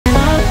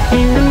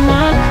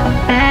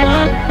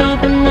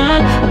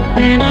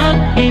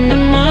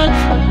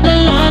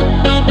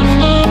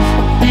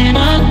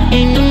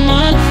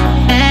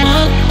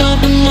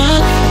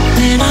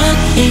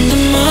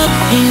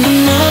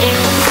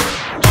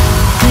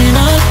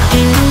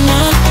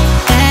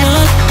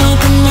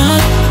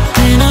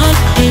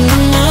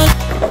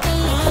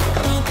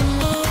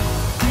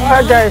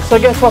Alright guys, so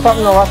guess what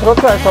happened now? I forgot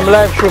to try some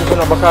live shrimp, you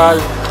know,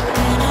 because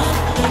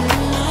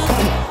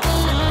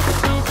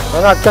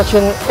we're not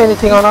catching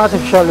anything on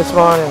artificial this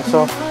morning,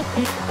 so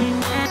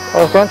I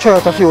was going to try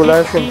out a few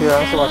live shrimp here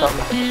and see what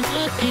happens.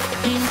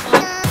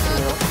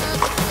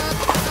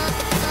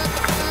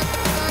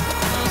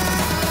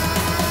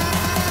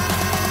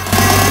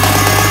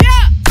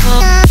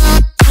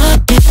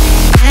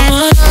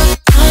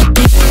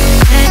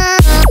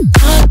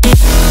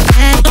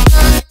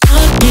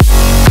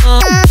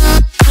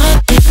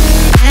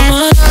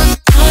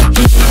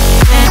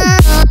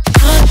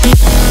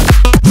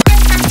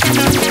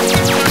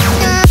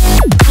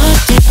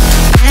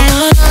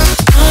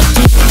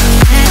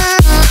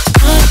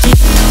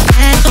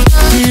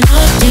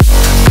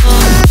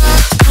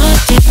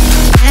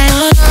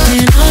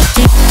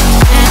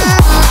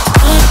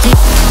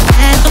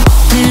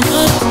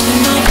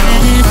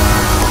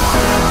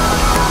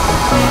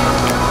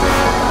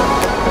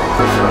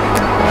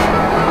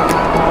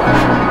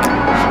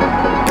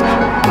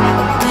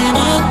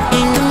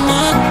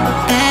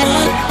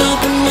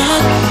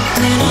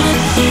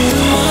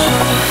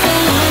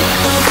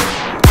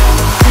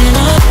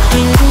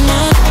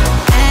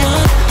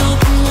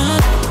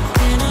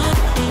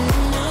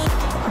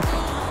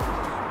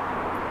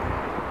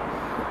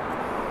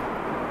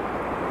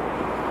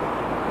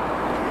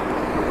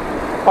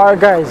 Alright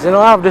guys, you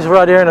know, I have this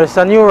rod here, you know, it's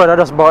a new rod I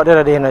just bought the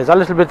other day, you know. It's a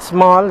little bit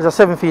small, it's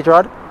a 7-foot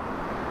rod,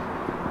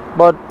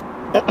 but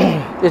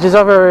it is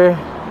a very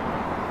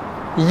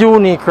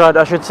unique rod,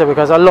 I should say,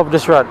 because I love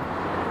this rod.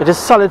 It is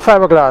solid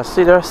fiberglass,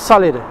 see there,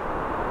 solid.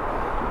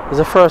 It's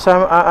the first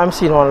time I'm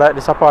seeing one like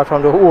this apart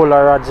from the older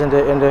rods in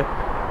the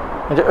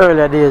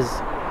earlier days.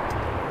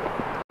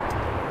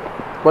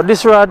 But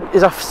this rod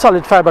is a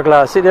solid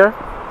fiberglass, see there,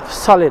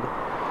 solid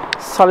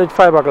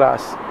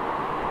fiberglass,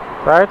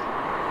 right?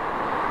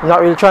 Not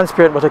really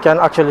transparent, but you can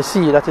actually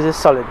see that it is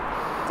solid.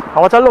 And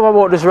what I love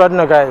about this rod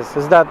now guys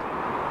is that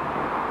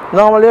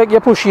normally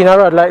you push in a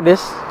rod like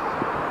this,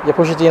 you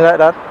push it in like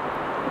that,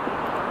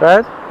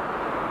 right,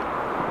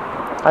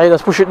 and you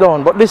just push it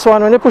down. But this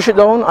one, when you push it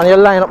down and you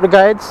line up the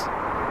guides,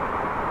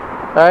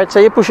 right, so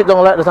you push it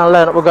down like this and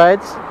line up the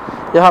guides,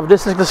 you have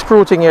this little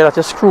screw thing here that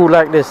you screw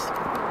like this,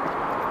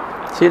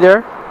 see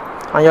there,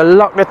 and you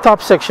lock the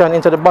top section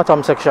into the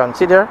bottom section,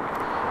 see there,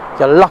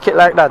 you lock it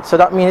like that, so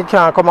that means it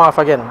can't come off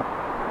again.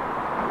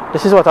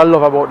 This is what I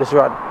love about this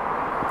rod,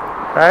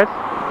 right?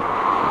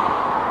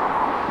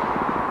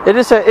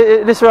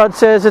 This rod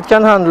says it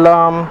can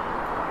handle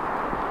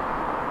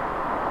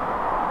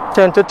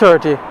 10 to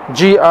 30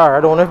 GR. I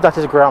don't know if that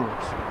is grams,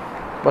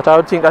 but I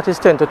would think that is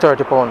 10 to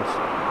 30 pounds.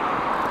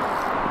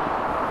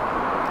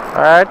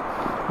 Alright,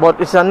 but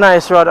it's a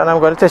nice rod and I'm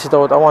going to test it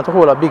out. I want to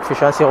hold a big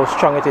fish and see how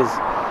strong it is.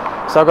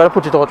 So I'm going to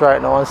put it out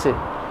right now and see.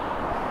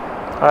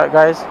 Alright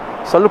guys,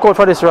 so look out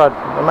for this rod.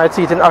 You might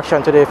see it in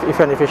action today if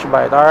any fish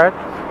bite. Alright,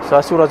 so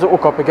as soon as you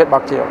hook up, we get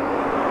back to you.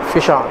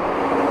 Fish on.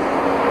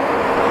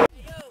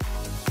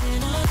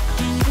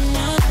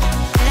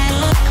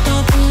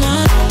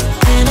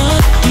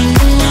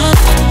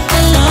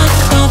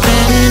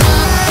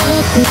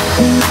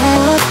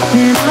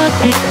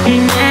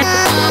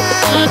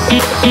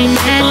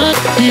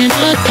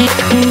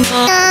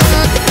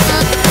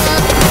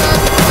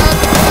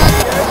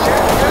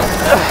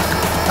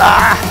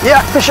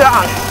 Yeah, fish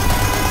on.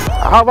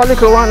 I have a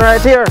little one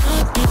right here.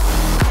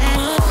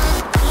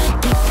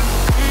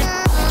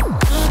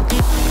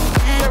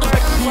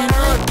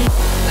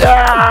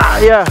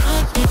 Yeah.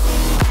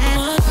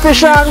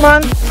 Fish on,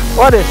 man.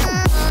 What is?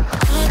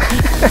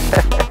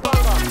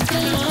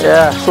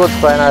 Yeah, sword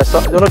spine. I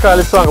don't call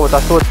it song about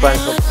a sword spine.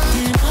 So.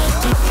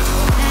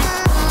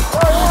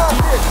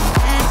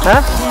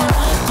 Huh?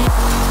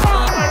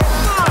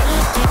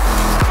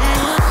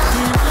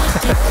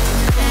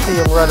 See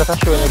young rod that I'm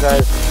showing you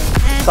guys.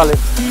 Solid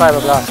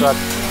fiberglass rod.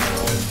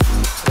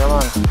 Yeah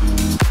man.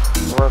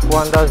 Work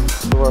wonders.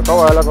 Work a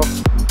while ago.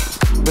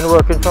 Been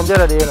working from the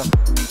other day, you know.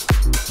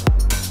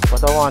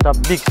 But I want a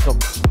big snook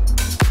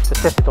to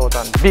test it out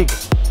on. Big.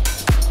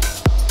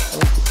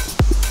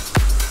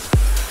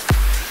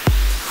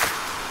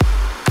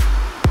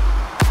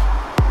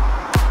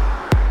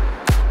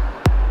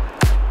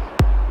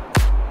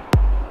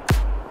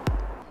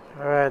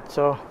 Alright,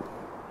 so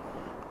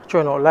I'm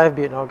throwing out live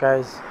bait now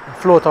guys.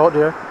 Float out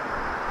there.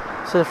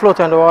 So the float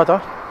in the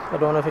water. I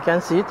don't know if you can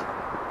see it.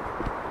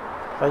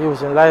 I'm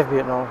using live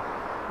bait now.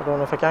 I don't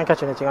know if I can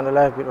catch anything on the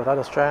live bait, but I'll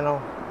just try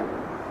now.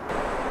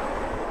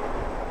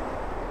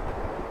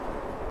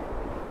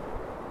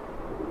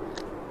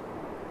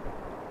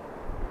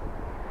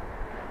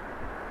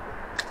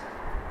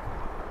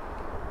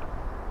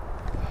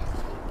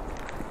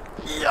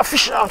 Yeah,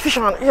 fish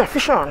on, yeah,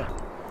 fish on.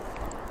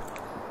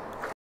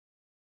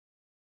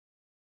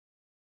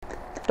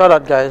 Saw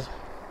that guys.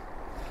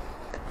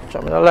 I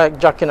don't like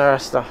Jack in a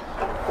rasta.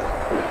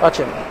 Watch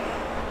him.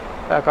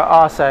 Like an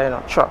arse, you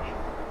know, sure.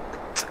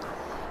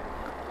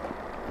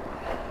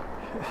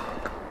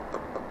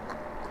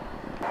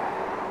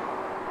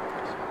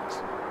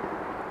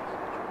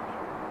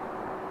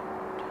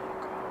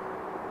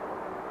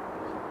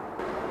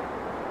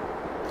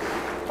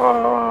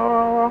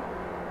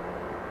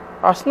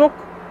 A snook.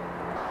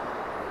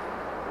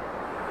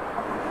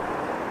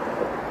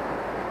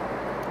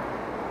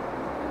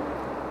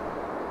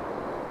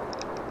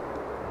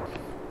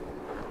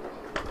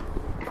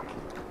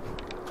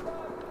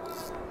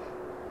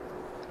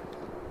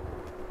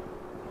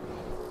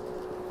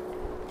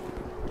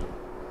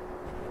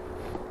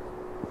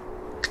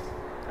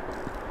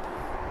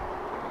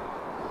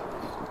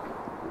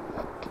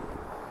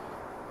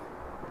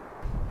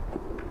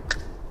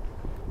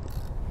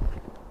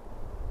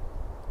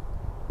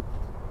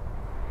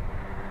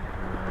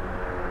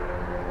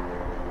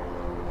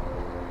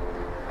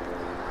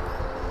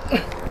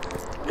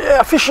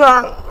 Yeah, fish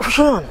on, fish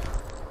on.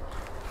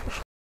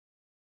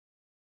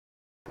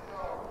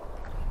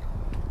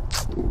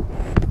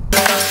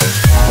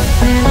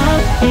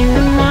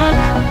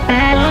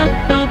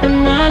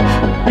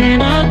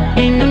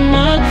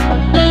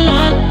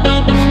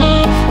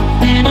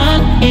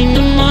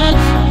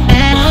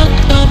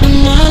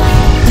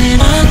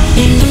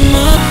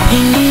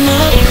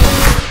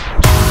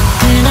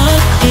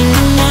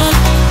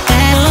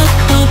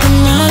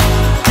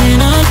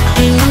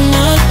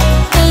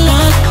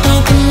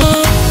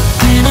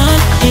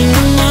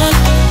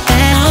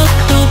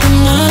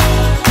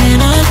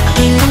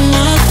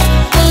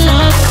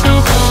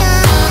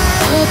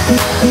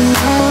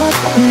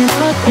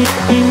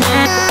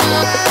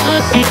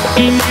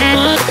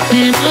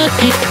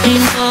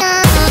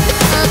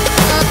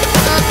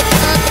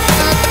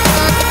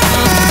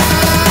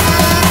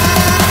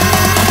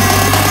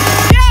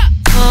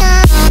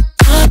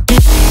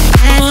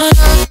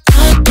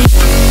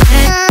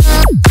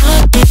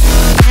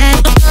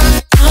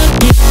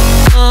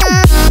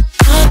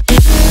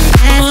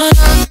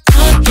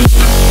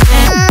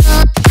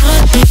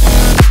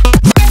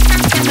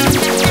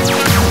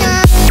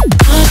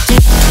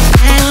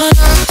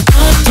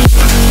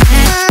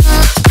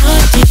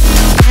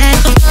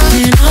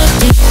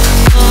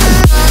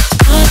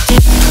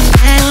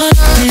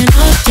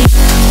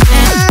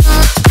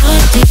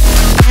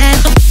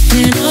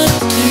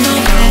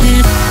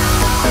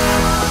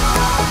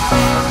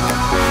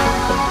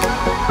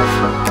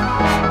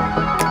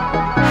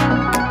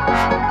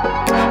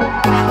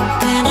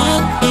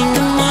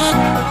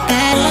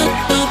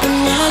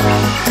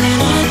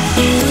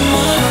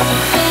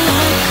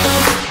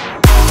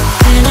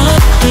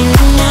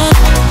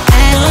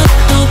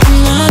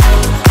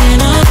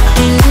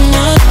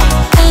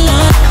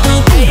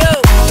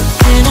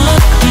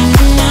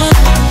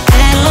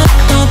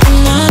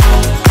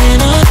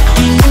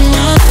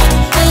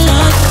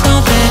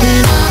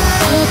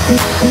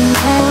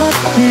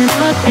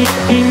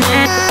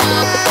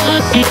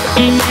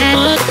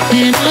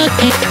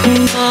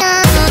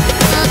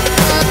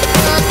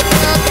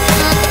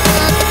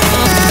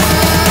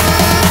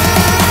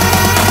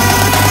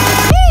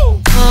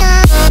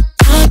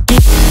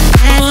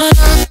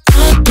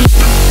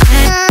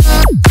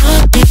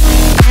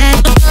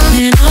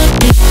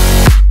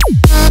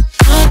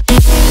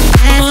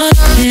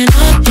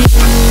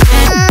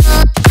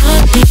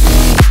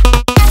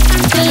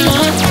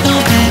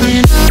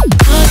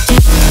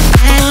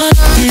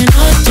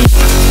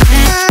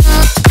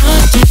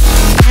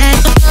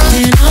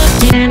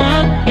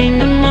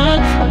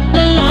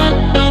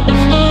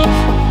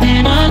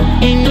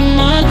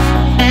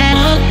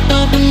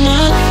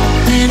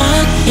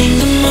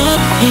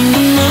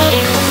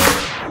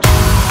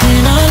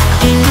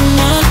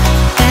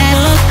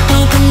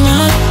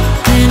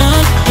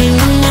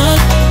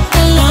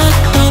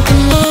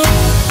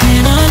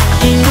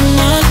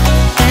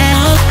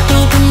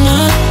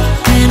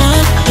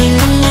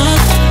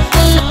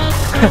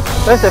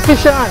 There's a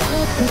fish on.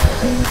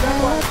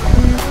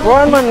 Go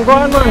on, man, go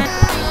on, man.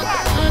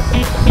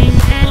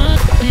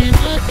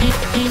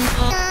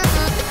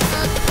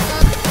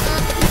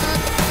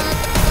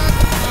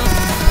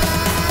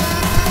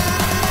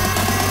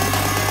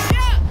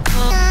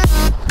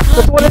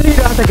 Just want to lead it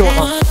and take it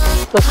over.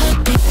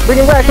 Just bring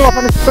him right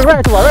over,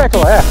 right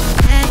over, yeah.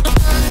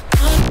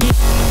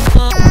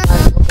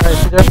 Nice,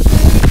 see there?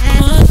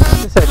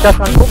 This is catch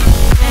and cook.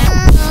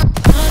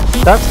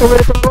 That's the way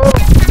to go.